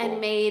beautiful.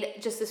 And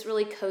made just this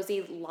really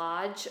cozy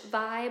lodge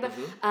vibe.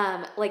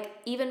 Like,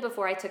 even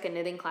before I took a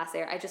knitting class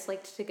there, I just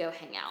liked to go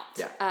hang out.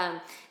 Yeah.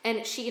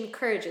 And she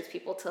encourages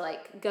people to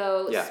like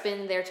go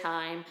spend their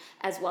time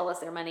as well as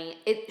their money.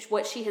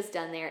 What she has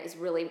done there is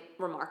really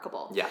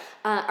remarkable. Yeah.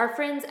 Our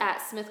friends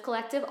at Smith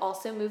Collective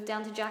also moved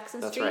down to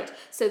Jackson Street. Right.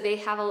 So they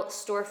have a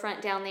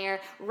storefront down there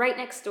right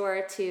next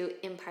door to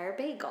Empire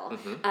Bagel.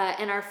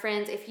 And our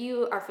friends, if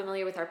you are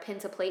familiar with our Pin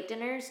to Plate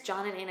dinners,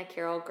 John and Anna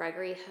Carroll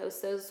Gregory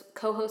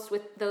co-host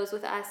with those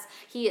with us.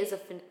 He is a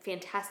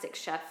fantastic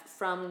chef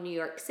from New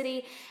York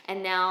City,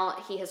 and now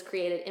he has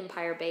created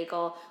Empire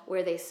Bagel,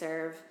 where they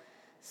serve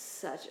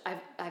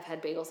I've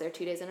had bagels there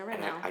 2 days in a row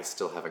now. I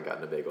still haven't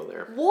gotten a bagel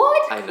there.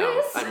 What? I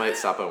know. I might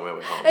stop on my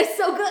way home. It's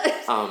so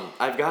good.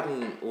 I've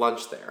gotten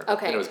lunch there.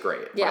 Okay. And it was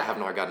great. Yeah. But I have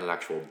not gotten an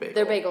actual bagel.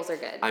 Their bagels are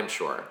good. I'm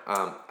sure.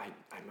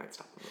 I might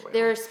stop on the way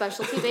Their home.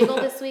 specialty bagel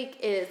this week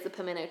is the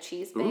pimento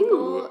cheese bagel.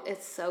 Ooh.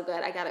 It's so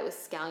good. I got it with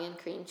scallion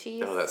cream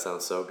cheese. Oh, that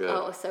sounds so good.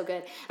 Oh, it was so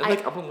good. And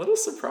I'm a little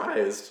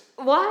surprised.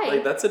 Why?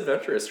 Like, that's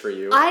adventurous for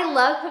you. I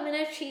love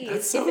pimento cheese.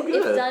 That's so good.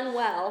 If done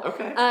well.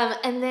 Okay.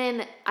 And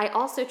then I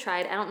also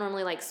tried, I don't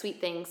normally like sweet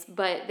things,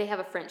 but they have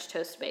a French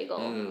toast bagel.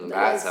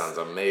 That sounds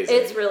amazing.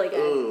 It's really good.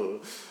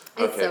 Ooh.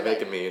 Okay, so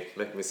making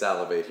me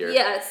salivate here.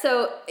 Yeah,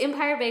 so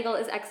Empire Bagel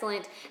is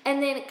excellent.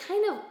 And then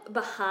kind of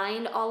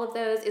behind all of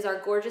those is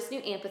our gorgeous new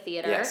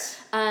amphitheater. Yes.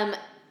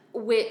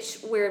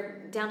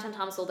 Where downtown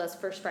Thomasville does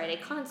First Friday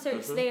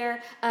concerts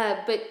there.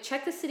 But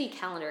check the city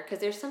calendar because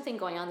there's something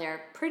going on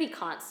there pretty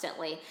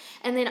constantly.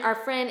 And then our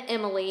friend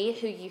Emily,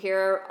 who you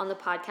hear on the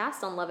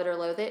podcast on Love It or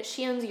Loathe It,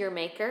 she owns Your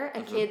Maker,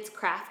 a kids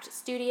craft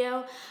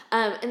studio.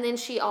 And then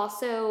she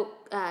also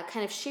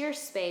kind of shares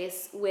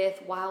space with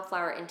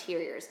Wildflower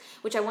Interiors,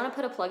 which I want to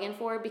put a plug in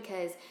for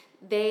because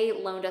they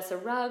loaned us a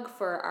rug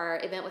for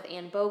our event with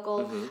Ann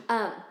Bogle,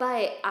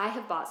 but I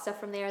have bought stuff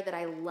from there that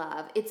I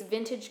love. It's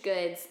vintage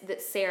goods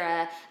that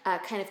Sarah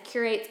kind of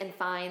curates and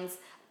finds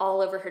all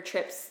over her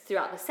trips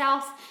throughout the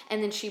South,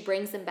 and then she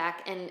brings them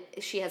back, and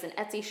she has an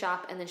Etsy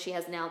shop, and then she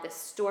has now this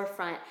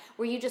storefront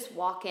where you just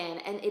walk in,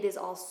 and it is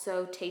all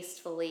so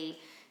tastefully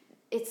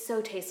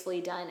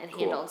done and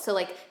handled. So,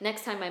 like,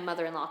 next time my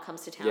mother-in-law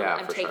comes to town,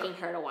 I'm taking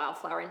her to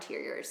Wildflower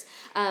Interiors.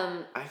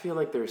 I feel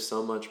like there's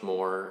so much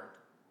more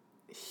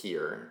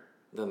here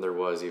than there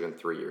was even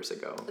 3 years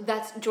ago.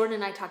 Jordan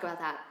and I talk about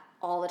that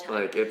all the time.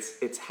 Like,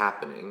 it's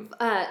happening.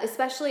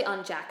 Especially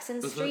on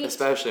Jackson Street.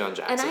 Especially on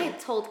Jackson. And I had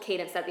told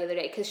Cadence that the other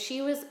day, because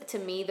she was, to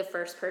me, the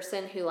first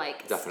person who,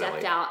 like,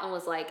 stepped out and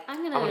was like, I'm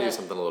going to do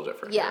something a little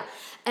different. Yeah. Here.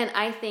 And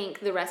I think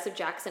the rest of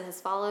Jackson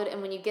has followed,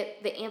 and when you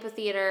get the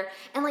amphitheater,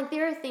 and, like,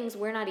 there are things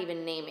we're not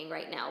even naming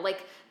right now.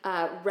 Like,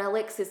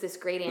 Relics is this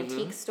great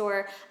antique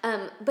store.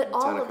 But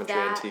all of Country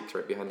that... Antiques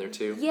right behind there,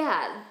 too.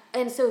 Yeah.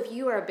 And so if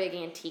you are a big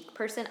antique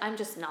person, I'm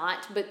just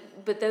not,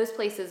 but those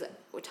places...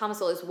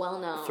 Thomasville is well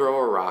known. Throw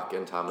a rock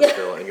in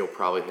Thomasville and you'll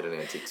probably hit an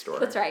antique store.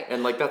 That's right.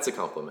 And like that's a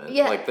compliment.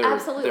 Yeah, like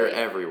absolutely. They're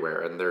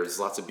everywhere and there's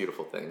lots of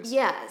beautiful things.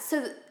 Yeah.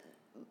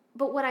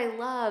 But what I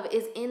love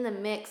is in the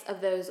mix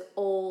of those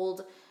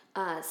old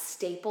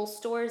staple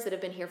stores that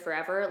have been here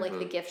forever, like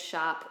the Gift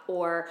Shop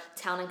or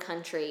Town and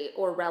Country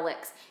or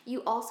Relics.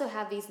 You also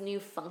have these new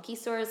funky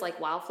stores like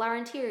Wildflower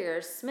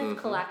Interiors, Smith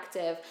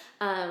Collective.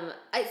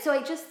 So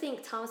I just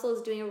think Thomasville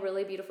is doing a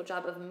really beautiful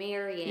job of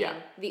marrying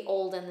the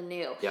old and the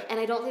new. Yep. And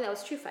I don't think that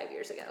was true 5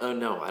 years ago. Oh,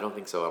 no, I don't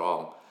think so at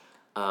all.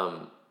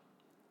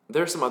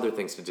 There are some other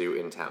things to do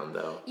in town,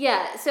 though.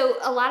 Yeah, so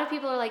a lot of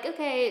people are like,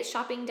 okay,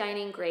 shopping,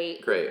 dining,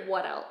 great. Great.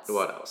 What else?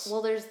 What else?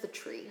 Well, there's the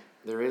tree.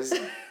 There is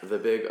the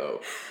big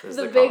oak.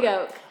 The big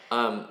oak.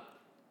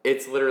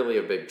 It's literally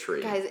a big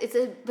tree. Guys, it's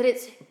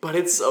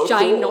so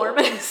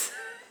ginormous.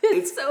 Cool.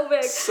 It's so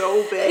big.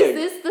 So big.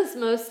 Is this the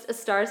most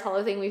Stars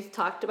Hollow thing we've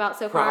talked about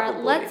so far?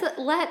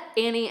 Probably. Let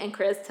Annie and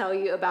Chris tell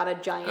you about a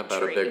giant tree.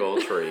 About a big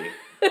old tree.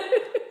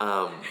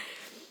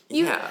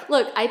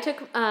 Look, I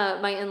took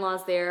my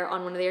in-laws there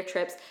on one of their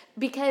trips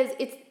because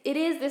it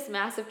is this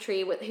massive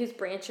tree whose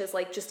branches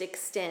like just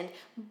extend.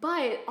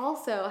 But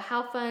also,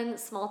 how fun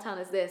small town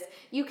is this?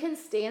 You can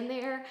stand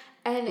there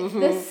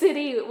and the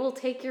city will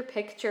take your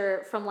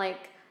picture from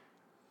like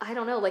I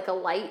don't know, like a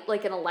light,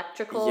 like an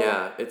electrical.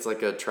 Yeah, it's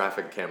like a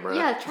traffic camera.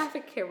 Yeah,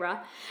 traffic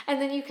camera.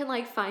 And then you can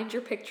like find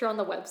your picture on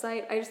the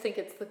website. I just think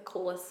it's the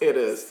coolest. It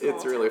is.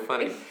 It's really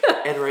funny.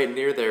 And right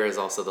near there is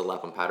also the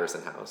Lapham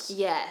Patterson House.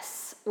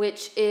 Yes,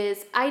 which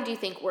is, I do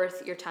think,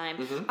 worth your time.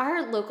 Mm-hmm.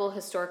 Our local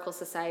historical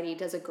society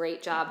does a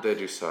great job. They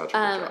do such a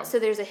good job. So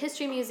there's a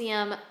history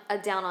museum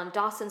down on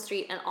Dawson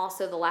Street, and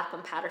also the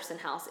Lapham Patterson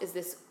House is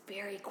this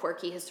very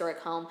quirky historic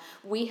home.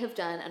 We have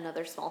done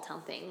another small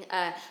town thing.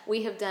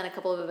 We have done a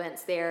couple of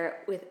events there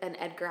with an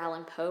Edgar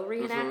Allan Poe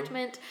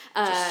reenactment.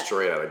 Just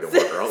straight out of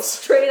Gilmore Girls.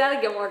 Straight out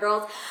of Gilmore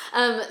Girls.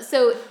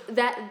 So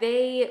that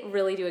they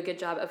really do a good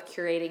job of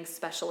curating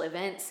special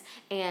events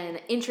and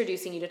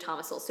introducing you to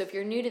Thomasville. So if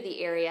you're new to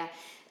the area,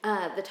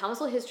 the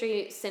Thomasville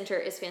History Center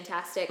is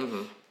fantastic.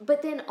 Mm-hmm.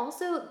 But then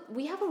also,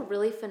 we have a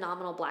really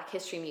phenomenal Black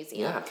History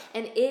Museum. Yeah.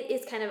 And it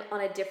is kind of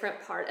on a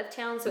different part of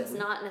town, so it's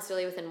not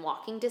necessarily within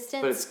walking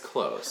distance.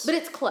 But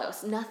it's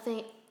close.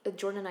 Nothing...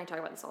 Jordan and I talk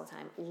about this all the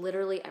time.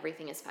 Literally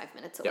everything is 5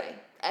 minutes away.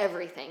 Yep.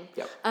 Everything.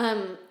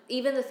 Yep.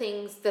 Even the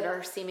things that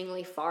are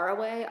seemingly far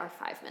away are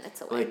 5 minutes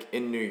away. Like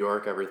in New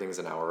York, everything's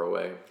an hour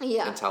away.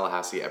 Yeah. In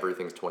Tallahassee,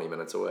 everything's 20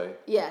 minutes away.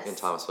 Yes. In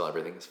Thomasville,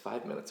 everything is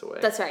 5 minutes away.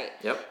 That's right.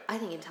 Yep. I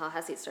think in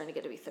Tallahassee, it's starting to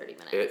get to be 30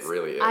 minutes. It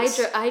really is.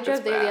 I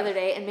drove there the other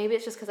day, and maybe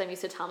it's just because I'm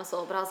used to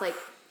Thomasville, but I was like,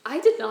 I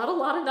did not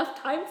allot enough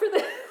time for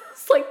this.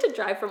 Like to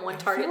drive from one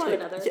Target to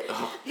another.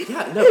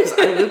 Yeah, no, because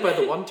I live by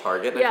the one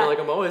Target, and I feel like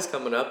I'm always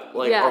coming up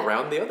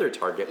around the other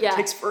Target. Yeah. It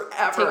takes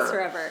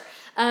forever.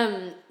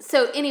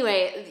 So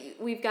anyway,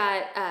 we've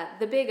got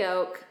the Big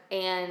Oak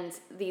and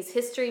these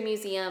history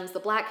museums. The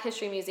Black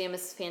History Museum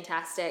is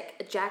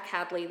fantastic. Jack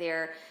Hadley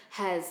there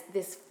has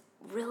this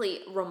really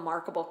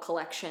remarkable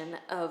collection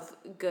of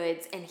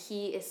goods, and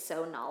he is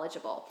so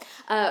knowledgeable.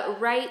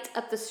 Right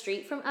up the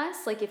street from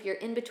us, like if you're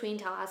in between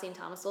Tallahassee and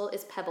Thomasville,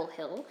 is Pebble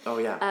Hill. Oh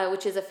yeah.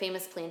 Which is a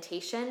famous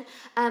plantation.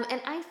 And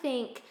I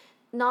think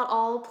not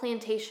all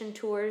plantation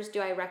tours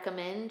do I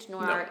recommend,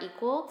 nor are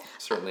equal.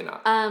 Certainly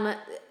not.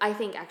 I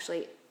think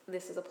actually,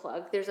 this is a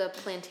plug. There's a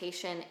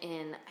plantation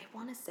in,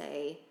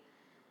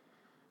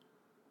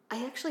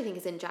 I actually think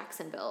it's in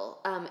Jacksonville.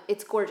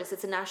 It's gorgeous.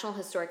 It's a National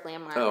Historic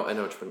Landmark. Oh, I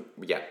know which one.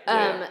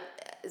 Yeah.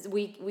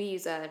 We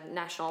use a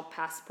national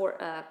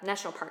passport,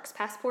 National Parks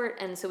passport,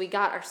 and so we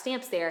got our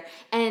stamps there,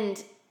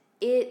 and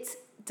it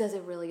does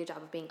a really good job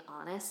of being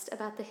honest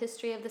about the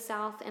history of the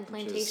South and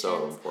plantations. Which is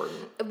so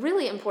important.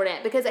 Really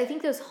important, because I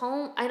think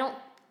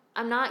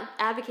I'm not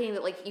advocating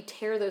that like you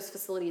tear those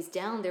facilities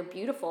down. They're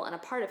beautiful and a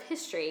part of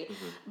history,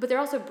 but they're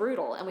also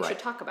brutal, and we should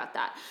talk about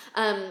that.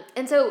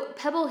 And so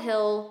Pebble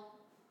Hill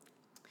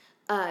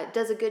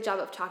does a good job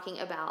of talking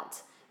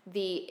about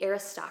the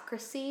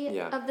aristocracy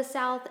of the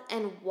South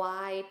and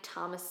why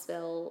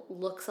Thomasville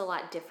looks a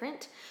lot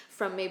different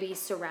from maybe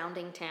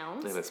surrounding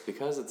towns. And it's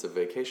because it's a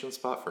vacation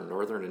spot for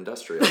Northern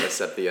industrialists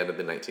at the end of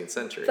the 19th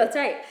century. That's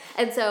right.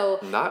 And so...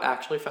 Not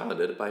actually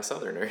founded by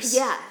Southerners.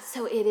 Yeah,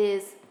 so it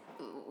is...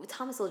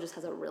 Thomasville just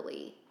has a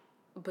really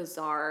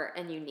bizarre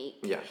and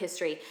unique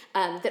history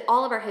that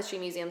all of our history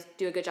museums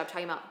do a good job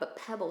talking about, but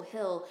Pebble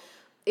Hill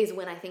is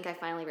when I think I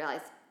finally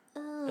realized...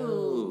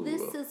 Oh,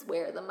 this is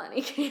where the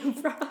money came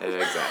from.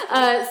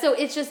 Exactly. So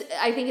it's just,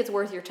 I think it's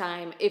worth your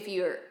time if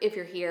you're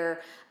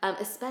here,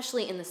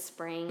 especially in the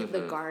spring.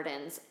 The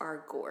gardens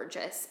are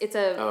gorgeous. It's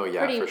a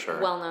pretty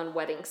well-known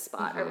wedding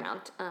spot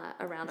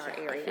around our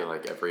area. I feel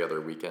like every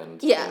other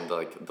weekend in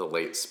like the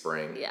late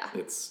spring,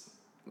 it's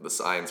the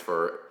signs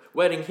for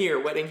wedding here,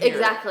 wedding here.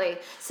 Exactly.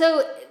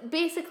 So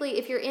basically,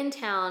 if you're in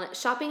town,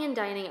 shopping and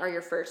dining are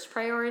your first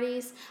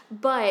priorities,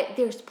 but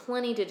there's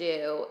plenty to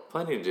do.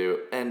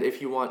 And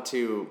if you want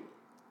to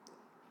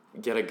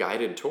get a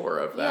guided tour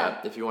of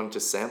that, if you want to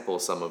sample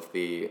some of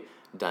the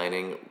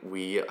dining,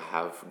 we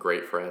have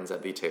great friends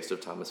at the Taste of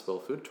Thomasville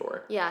food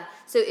tour. Yeah.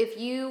 So if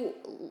you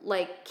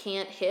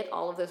can't hit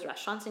all of those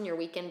restaurants in your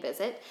weekend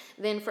visit,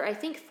 then for I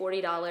think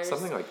 $40,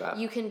 something like that,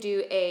 you can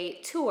do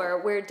a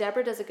tour where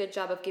Deborah does a good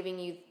job of giving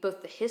you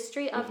both the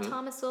history of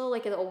Thomasville,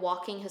 like a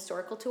walking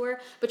historical tour,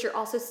 but you're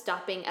also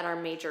stopping at our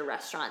major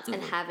restaurants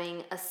and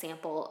having a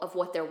sample of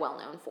what they're well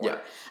known for.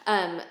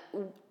 Yeah.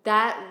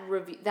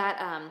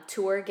 That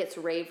tour gets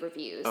rave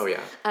reviews. Oh,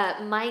 yeah.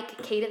 Mike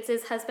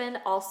Cadence's husband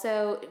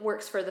also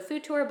works for the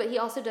food tour, but he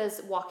also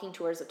does walking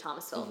tours of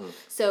Thomasville.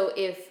 So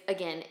if,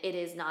 again, it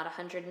is not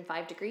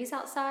 105 degrees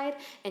outside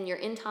and you're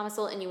in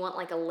Thomasville and you want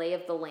like a lay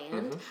of the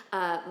land,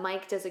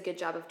 Mike does a good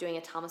job of doing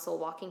a Thomasville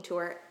walking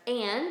tour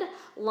and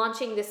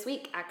launching this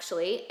week,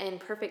 actually, in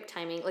perfect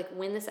timing, like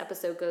when this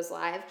episode goes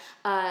live,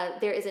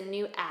 there is a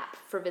new app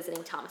for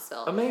visiting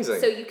Thomasville.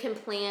 Amazing. So you can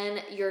plan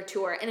your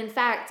tour. And in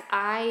fact,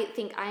 I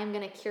think I am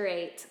going to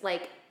curate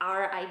like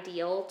our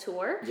ideal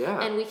tour,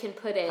 and we can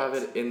have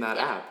it in that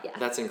app. Yeah.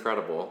 That's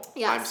incredible.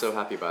 Yes. I'm so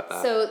happy about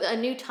that. So a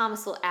new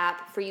Thomasville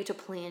app for you to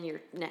plan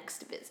your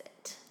next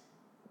visit.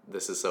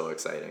 This is so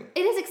exciting.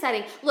 It is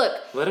exciting. Look.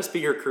 Let us be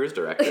your cruise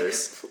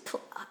directors.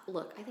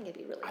 Look, I think it'd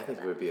be really good. I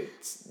think we would do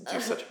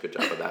such a good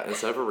job of that.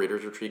 Instead of a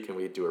reader's retreat, can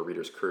we do a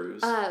reader's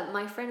cruise?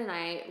 My friend and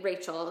I,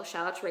 Rachel,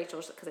 shout out to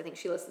Rachel because I think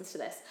she listens to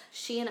this.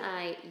 She and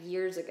I,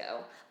 years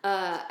ago,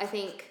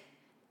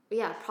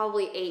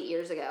 probably 8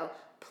 years ago,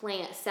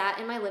 sat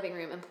in my living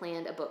room and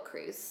planned a book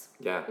cruise.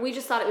 Yeah. We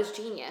just thought it was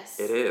genius.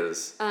 It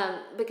is.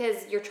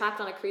 Because you're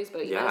trapped on a cruise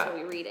boat, you might as well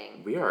be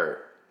reading.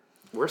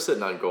 We're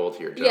sitting on gold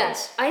here, Jones.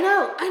 Yes, I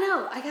know.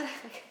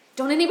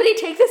 Don't anybody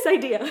take this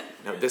idea.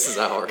 No, this is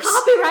ours.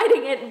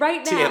 Copywriting it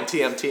right now.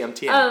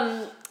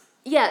 TM.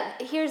 Yeah,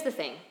 here's the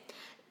thing.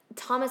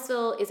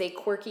 Thomasville is a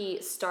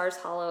quirky, Stars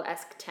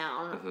Hollow-esque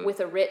town with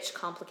a rich,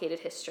 complicated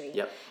history.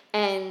 Yep.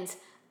 And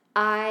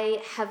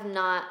I have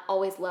not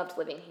always loved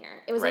living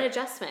here. It was an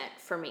adjustment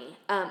for me.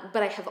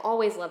 But I have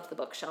always loved the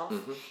bookshelf.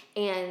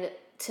 And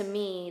to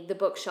me, the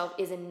bookshelf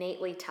is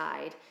innately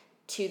tied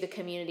to the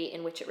community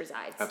in which it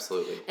resides.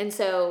 Absolutely. And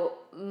so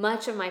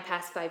much of my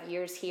past 5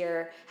 years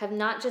here have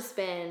not just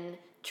been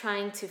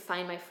trying to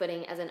find my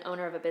footing as an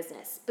owner of a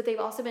business, but they've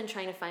also been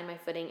trying to find my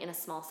footing in a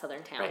small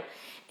southern town. Right.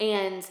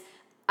 And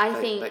I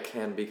think that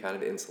can be kind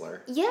of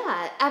insular.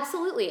 Yeah,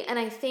 absolutely. And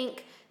I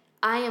think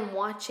I am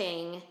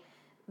watching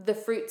the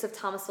fruits of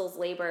Thomasville's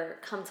labor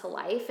come to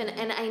life.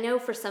 And I know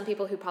for some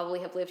people who probably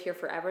have lived here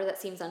forever,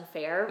 that seems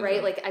unfair,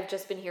 right? Like I've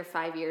just been here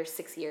 5 years,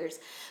 6 years.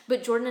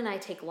 But Jordan and I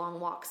take long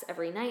walks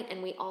every night,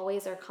 and we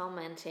always are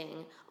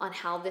commenting on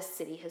how this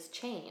city has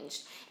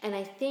changed. And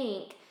I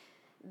think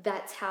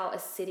that's how a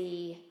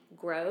city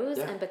grows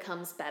and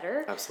becomes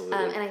better.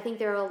 Absolutely. And I think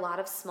there are a lot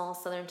of small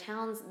southern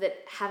towns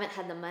that haven't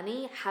had the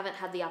money, haven't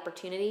had the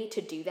opportunity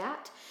to do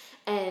that.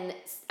 And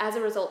as a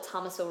result,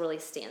 Thomasville really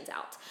stands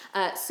out.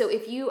 So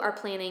if you are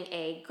planning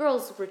a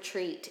girls'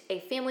 retreat, a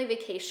family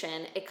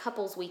vacation, a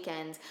couples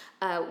weekend,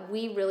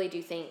 we really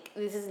do think,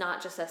 this is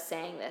not just us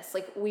saying this,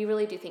 like we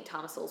really do think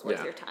Thomasville is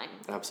worth your time.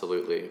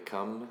 Absolutely.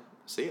 Come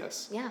see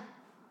us. Yeah.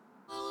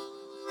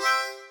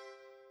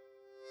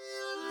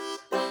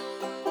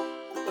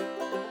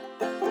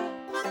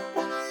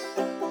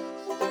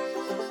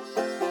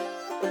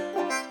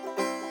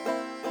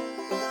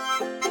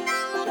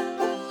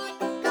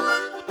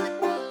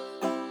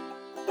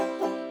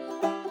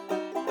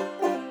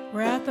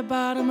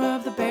 Bottom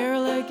of the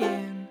barrel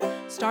again.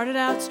 Started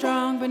out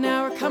strong, but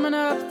now we're coming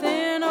up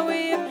thin. Oh,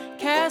 we've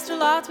cast our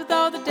lots with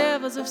all the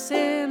devils of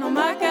sin. Oh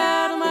my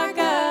God, oh my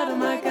God, oh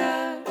my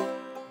God.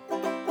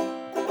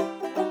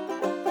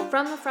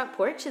 From the Front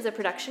Porch is a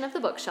production of The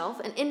Bookshelf,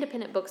 an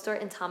independent bookstore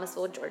in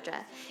Thomasville,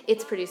 Georgia.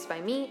 It's produced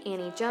by me,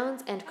 Annie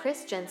Jones, and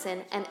Chris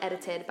Jensen, and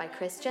edited by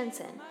Chris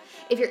Jensen.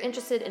 If you're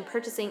interested in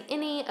purchasing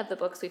any of the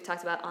books we've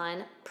talked about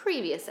on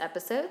previous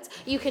episodes,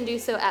 you can do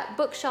so at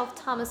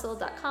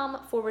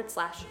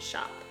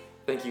bookshelfthomasville.com/shop.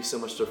 Thank you so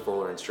much to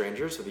Forlorn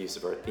Strangers for the use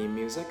of our theme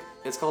music.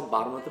 It's called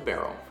Bottom of the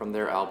Barrel from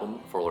their album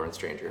Forlorn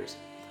Strangers.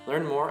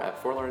 Learn more at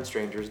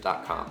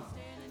forlornstrangers.com.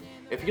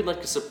 If you'd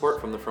like to support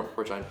From the Front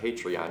Porch on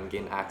Patreon and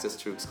gain access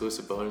to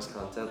exclusive bonus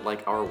content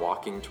like our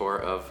walking tour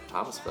of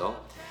Thomasville,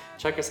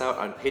 check us out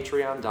on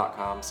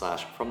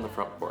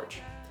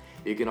patreon.com/fromthefrontporch.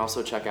 You can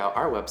also check out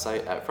our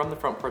website at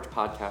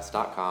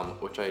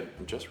fromthefrontporchpodcast.com, which I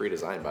just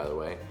redesigned, by the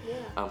way,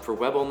 for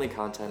web-only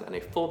content and a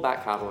full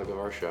back catalog of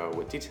our show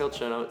with detailed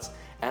show notes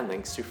and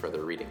links to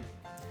further reading.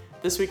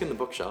 This week in the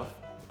bookshelf,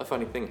 a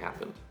funny thing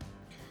happened.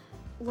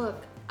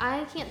 Look,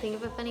 I can't think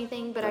of a funny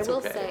thing, but I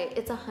will say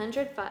it's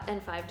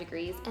 105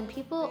 degrees, and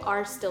people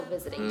are still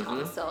visiting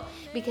Thomasville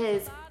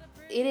because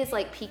it is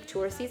like peak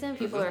tour season.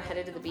 People are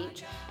headed to the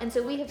beach. And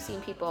so we have seen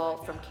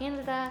people from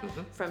Canada,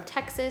 from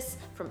Texas,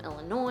 from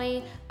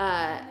Illinois.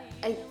 I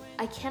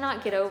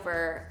cannot get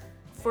over,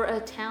 for a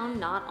town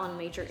not on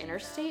major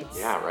interstates.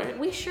 Yeah, right.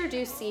 We sure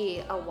do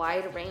see a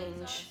wide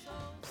range.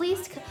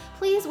 Please,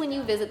 when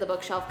you visit the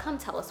bookshelf, come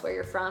tell us where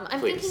you're from. I'm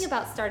thinking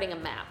about starting a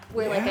map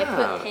where like I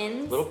put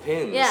pins. Little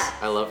pins. Yeah.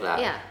 I love that.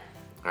 Yeah.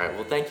 All right,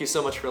 well, thank you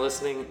so much for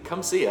listening.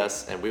 Come see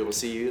us, and we will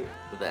see you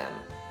then.